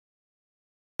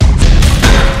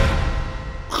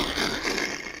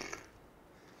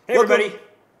Hey, everybody.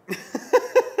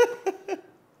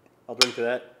 I'll drink to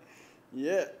that.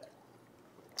 Yeah.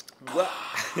 Well,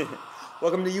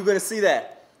 welcome to You Gonna See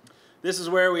That. This is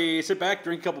where we sit back,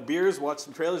 drink a couple beers, watch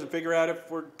some trailers, and figure out if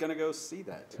we're going to go see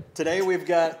that. Today we've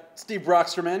got Steve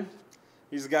Brocksterman.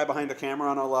 He's the guy behind the camera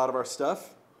on a lot of our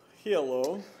stuff.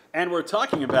 Hello. And we're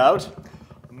talking about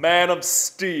Man of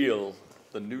Steel,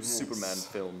 the new Superman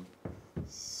film.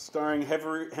 starring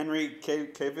Henry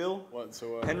Cavill.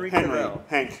 Whatsoever. Henry Cavill.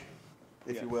 Hank,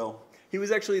 if you will. He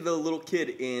was actually the little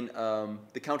kid in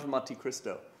The Count of Monte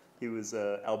Cristo. He was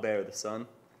Albert, the son.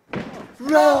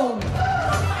 Rome!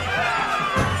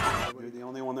 You're the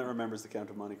only one that remembers The Count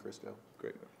of Monte Cristo.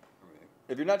 Great movie.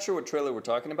 If you're not sure what trailer we're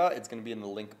talking about, it's going to be in the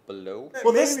link below.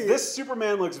 Well, this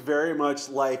Superman looks very much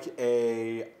like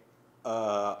a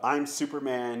I'm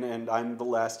Superman and I'm the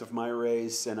last of my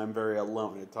race and I'm very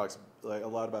alone. It talks like a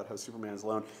lot about how Superman is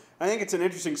alone. I think it's an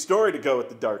interesting story to go with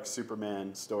the dark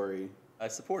Superman story. I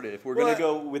support it. If we're gonna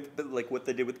go with like what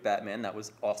they did with Batman, that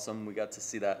was awesome. We got to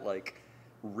see that like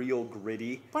real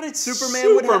gritty. But it's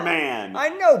Superman. I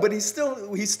know, but he's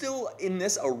still in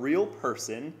this a real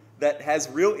person that has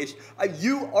real issues.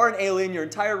 You are an alien. Your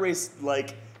entire race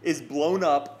like is blown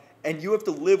up. And you have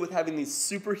to live with having these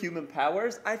superhuman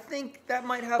powers. I think that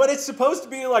might have. But it's supposed to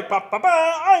be like, ba ba ba,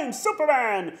 I'm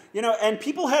Superman, you know. And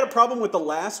people had a problem with the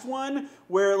last one,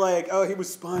 where like, oh, he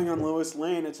was spying on Lois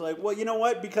Lane. It's like, well, you know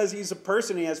what? Because he's a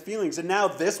person, he has feelings. And now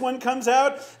this one comes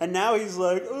out, and now he's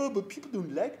like, oh, but people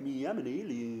don't like me. I'm an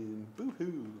alien. Boo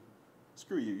hoo.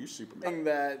 Screw you. You're Superman. Saying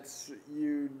that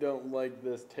you don't like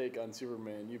this take on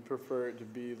Superman. You prefer it to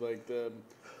be like the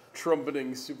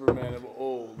trumpeting Superman of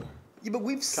old. Yeah, but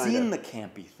we've seen the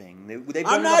campy thing. They've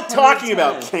I'm not talking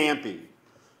about campy.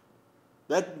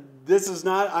 This is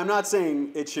not. I'm not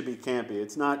saying it should be campy.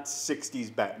 It's not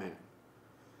 '60s Batman.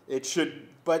 It should,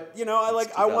 but you know,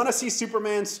 I want to see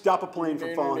Superman stop a plane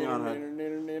from falling on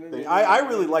a. I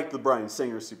really like the Bryan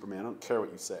Singer Superman. I don't care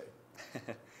what you say.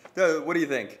 What do you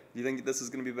think? Do you think this is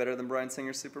going to be better than Bryan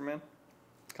Singer's Superman?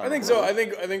 I think so. I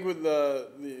think with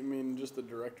just the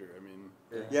director. I mean.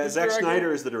 Yeah, Zack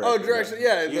Snyder is the director. Oh, director,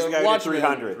 yeah. He's the guy who did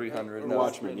 300. 300. No.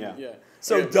 Watchmen, yeah.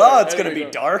 So, it's going to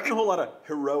be dark. A whole lot of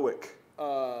heroic.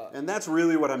 And that's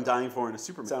really what I'm dying for in a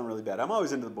Superman. Sound really bad. I'm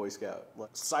always into the Boy Scout. Like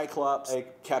Cyclops,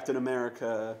 like Captain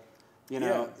America, you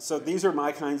know. Yeah. So these are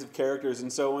my kinds of characters.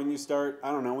 And so when you start,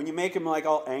 I don't know, when you make him like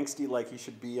all angsty like he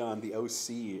should be on the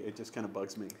OC, it just kind of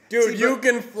bugs me. Dude, you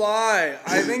can fly.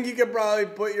 I think you could probably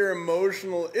put your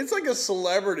emotional... It's like a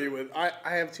celebrity with... I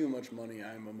have too much money.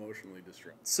 I'm emotionally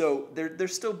distraught. So they're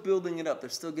still building it up. They're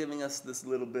still giving us this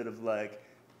little bit of like,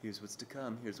 here's what's to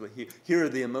come. Here are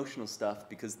the emotional stuff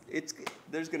because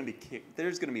there's gonna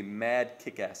be mad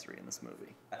kick-assery in this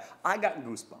movie. I got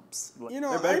goosebumps. You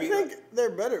know, I think there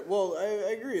better. Well,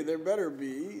 I agree. There better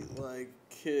be like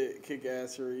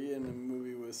kick-assery in a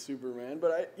movie with Superman.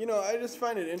 But I just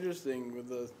find it interesting with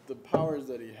the powers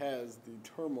that he has, the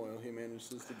turmoil he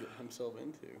manages to get himself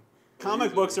into.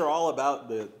 Comic books are all about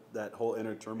that whole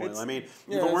inner turmoil. I mean, if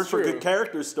it weren't for good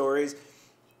character stories,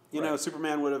 you know,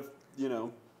 Superman would have,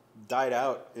 died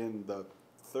out in the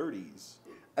 30s.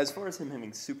 As far as him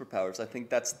having superpowers, I think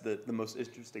that's the most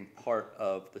interesting part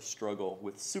of the struggle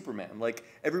with Superman. Like,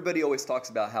 everybody always talks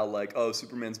about how, like, oh,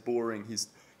 Superman's boring, he's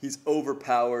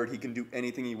overpowered, he can do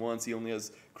anything he wants, he only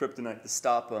has kryptonite to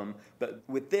stop him. But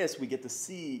with this, we get to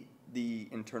see the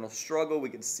internal struggle, we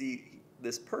get to see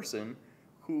this person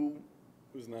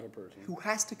who's not a person. Who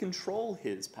has to control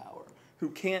his power. Who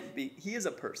can't be... He is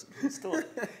a person. He's still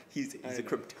he's a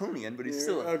Kryptonian, but he's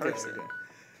still a person. Okay.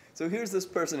 So here's this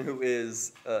person who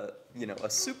is, a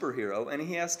superhero, and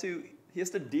he has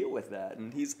to deal with that.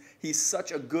 And he's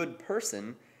such a good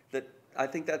person that I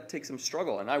think that takes some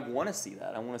struggle. And I want to see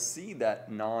that. I want to see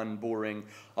that non-boring,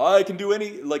 I can do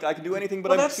anything,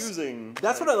 but I'm choosing.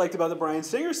 That's what I liked about the Bryan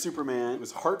Singer Superman. It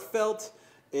was heartfelt.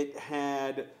 It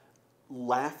had...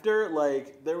 laughter,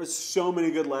 like there was so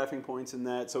many good laughing points in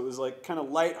that, so it was like kind of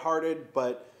lighthearted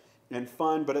and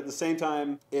fun, but at the same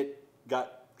time it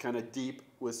got kind of deep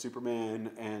with Superman,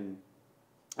 and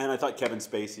I thought Kevin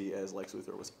Spacey as Lex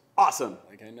Luthor was awesome.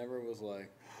 Like I never was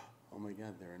like, oh my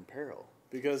god, they're in peril,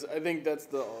 because I think that's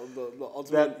the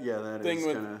ultimate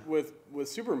thing with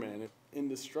Superman,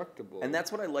 indestructible. And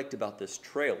that's what I liked about this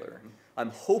trailer. I'm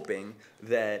hoping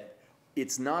that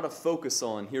it's not a focus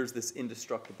on here's this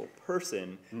indestructible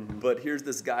person, but here's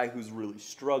this guy who's really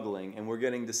struggling, and we're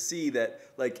getting to see that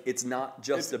like it's not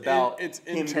just about it's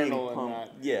him internal being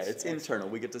pumped. and not it's internal.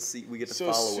 We get to follow him.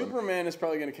 So Superman is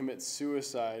probably going to commit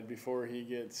suicide before he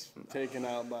gets taken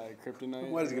out by kryptonite.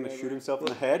 What is he going to shoot himself in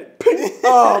the head?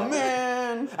 Oh man!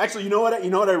 Superman. Actually, you know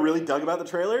what I really dug about the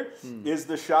trailer is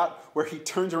the shot where he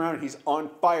turns around and he's on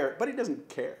fire, but he doesn't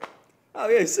care. Oh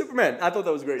yeah, Superman. I thought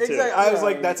that was great too. Exactly. I was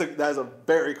like, that's a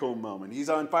very cool moment. He's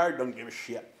on fire, doesn't give a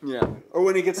shit. Yeah. Or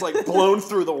when he gets like blown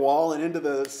through the wall and into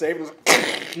the safe,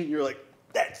 and you're like,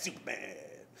 that's Superman.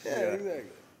 Yeah,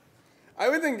 exactly. I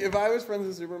would think if I was friends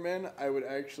with Superman, I would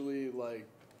actually like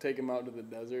take him out to the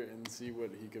desert and see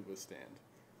what he could withstand.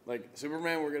 Like,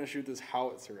 Superman, we're gonna shoot this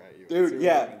howitzer at you. Dude,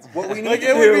 yeah. What we need like, to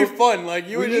it do, would be fun. Like,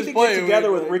 you would just to play get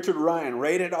together with like, Richard Ryan,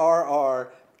 rated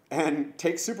RR, and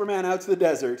take Superman out to the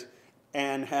desert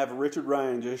and have Richard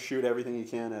Ryan just shoot everything he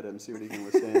can at him, see what he can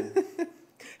withstand.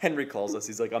 Henry calls us.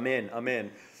 He's like, I'm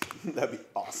in. That'd be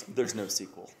awesome. There's no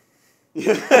sequel.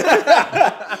 There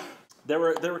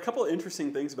were a couple of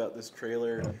interesting things about this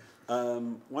trailer.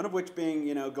 One of which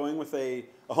being, going with a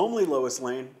homely Lois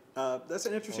Lane. That's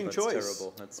an interesting choice.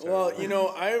 That's terrible.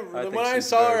 Well, when I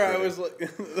saw her, I was like,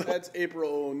 that's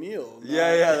April O'Neil.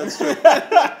 Yeah, that's true.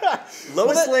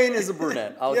 Lois Lane is a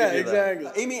brunette. I'll give you that.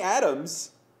 Exactly. Amy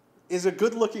Adams is a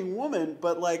good-looking woman,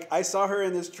 but like I saw her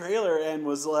in this trailer and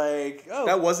was like, oh.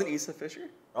 That wasn't Issa Fisher?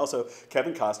 Also,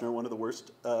 Kevin Costner, one of the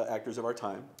worst actors of our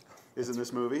time, is in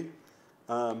this movie.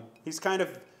 He's kind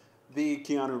of the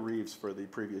Keanu Reeves for the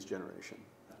previous generation.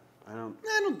 I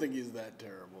don't think he's that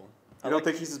terrible. You don't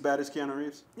think he's as bad as Keanu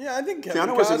Reeves? Yeah, I think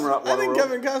Keanu was in Waterworld. I think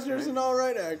Kevin Costner's an all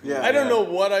right actor. Yeah, I don't know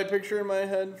what I picture in my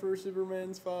head for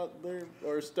Superman's father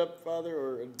or stepfather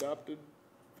or adopted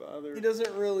father. He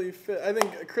doesn't really fit. I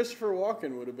think Christopher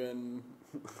Walken would have been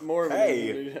more of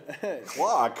Hey,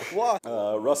 Clock.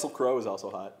 Russell Crowe is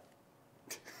also hot.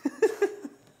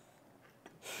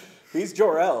 He's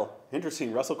Jor-El.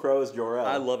 Interesting. Russell Crowe is Jor-El.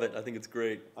 I love it. I think it's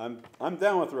great. I'm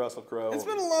down with Russell Crowe. It's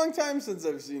been a long time since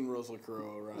I've seen Russell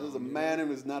Crowe around. There's a man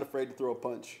who is not afraid to throw a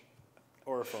punch.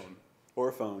 Or a phone. Or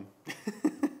a phone.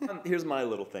 Here's my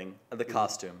little thing. The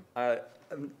costume.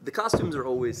 The costumes are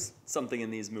always something in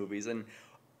these movies. And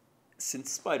since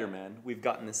Spider-Man, we've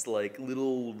gotten this like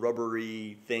little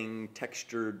rubbery thing,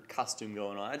 textured costume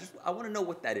going on. I want to know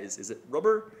what that is. Is it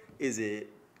rubber? Is it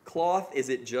cloth? Is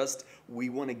it just we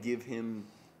want to give him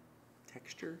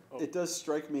texture? It does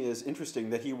strike me as interesting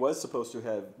that he was supposed to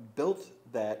have built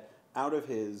that out of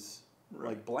his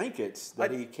like blankets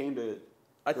that he came to.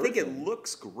 I think it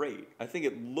looks great. I think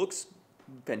it looks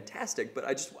fantastic, but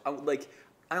I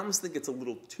almost think it's a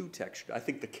little too textured. I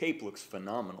think the cape looks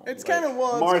phenomenal. It's kind of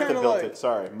Martha built it.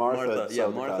 Sorry, Martha.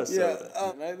 Martha. Yeah,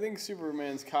 I think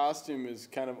Superman's costume has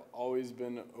kind of always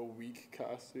been a weak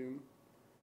costume.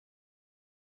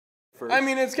 I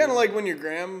mean, it's kind of like when your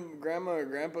grandma or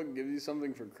grandpa gives you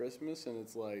something for Christmas and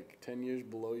it's like 10 years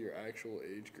below your actual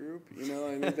age group.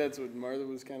 I think that's what Martha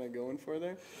was kind of going for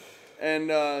there.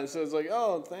 And so it's like,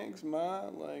 oh, thanks, Ma.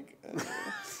 Like,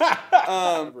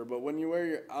 but when you wear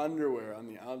your underwear on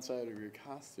the outside of your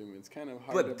costume, it's kind of hard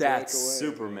to break away. But that's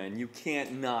Superman. You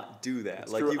can't not do that.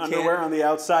 Like, underwear on the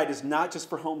outside is not just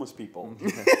for homeless people.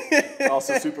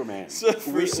 Also Superman.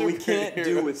 We can't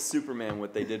do with Superman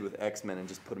what they did with X-Men and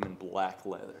just put him in black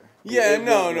leather. Yeah,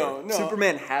 no.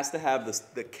 Superman has to have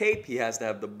the cape. He has to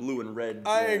have the blue and red.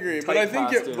 I agree, but I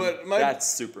think that's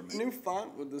Superman. New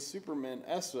font with the Superman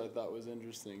S, I thought was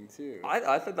interesting too.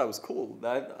 I thought that was cool.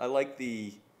 I like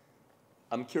the.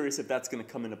 I'm curious if that's going to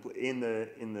come in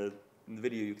the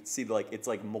video. You can see it's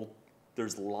like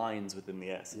there's lines within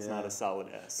the S. It's not a solid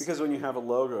S. Because when you have a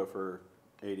logo for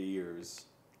 80 years.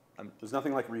 There's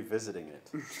nothing like revisiting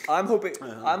it. I'm hoping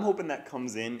that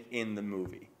comes in the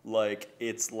movie. Like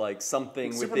it's like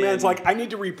something. Superman's like, I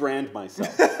need to rebrand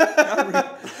myself.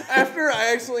 After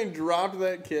I accidentally dropped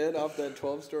that kid off that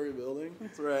 12-story building.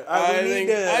 That's right. I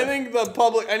think the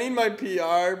public. I need my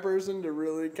PR person to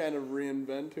really kind of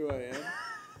reinvent who I am.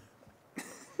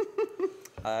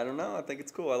 I don't know. I think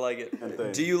it's cool. I like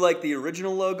it. Do you like the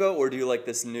original logo or do you like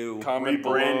this new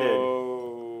rebranded?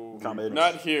 Comment.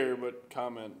 Not here, but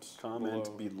comment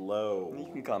below. You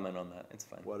can comment on that. It's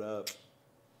fine. What up?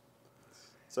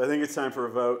 So I think it's time for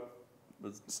a vote.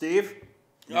 Steve,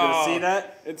 you gonna see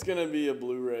that? It's gonna be a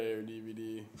Blu-ray or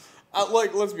DVD.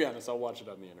 Let's be honest. I'll watch it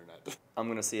on the internet. I'm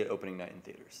gonna see it opening night in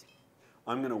theaters.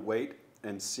 I'm gonna wait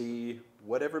and see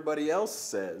what everybody else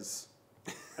says,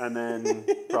 and then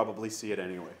probably see it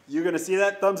anyway. You gonna see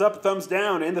that? Thumbs up, thumbs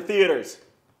down in the theaters.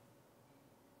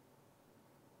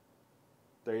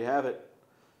 There you have it.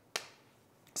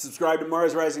 Subscribe to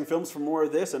Mars Rising Films for more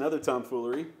of this and other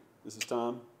tomfoolery. This is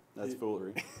Tom. That's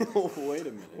foolery. Wait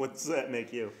a minute. What's that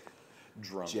make you?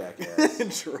 Drunk.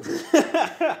 Jackass. Drunk.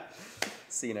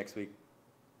 See you next week.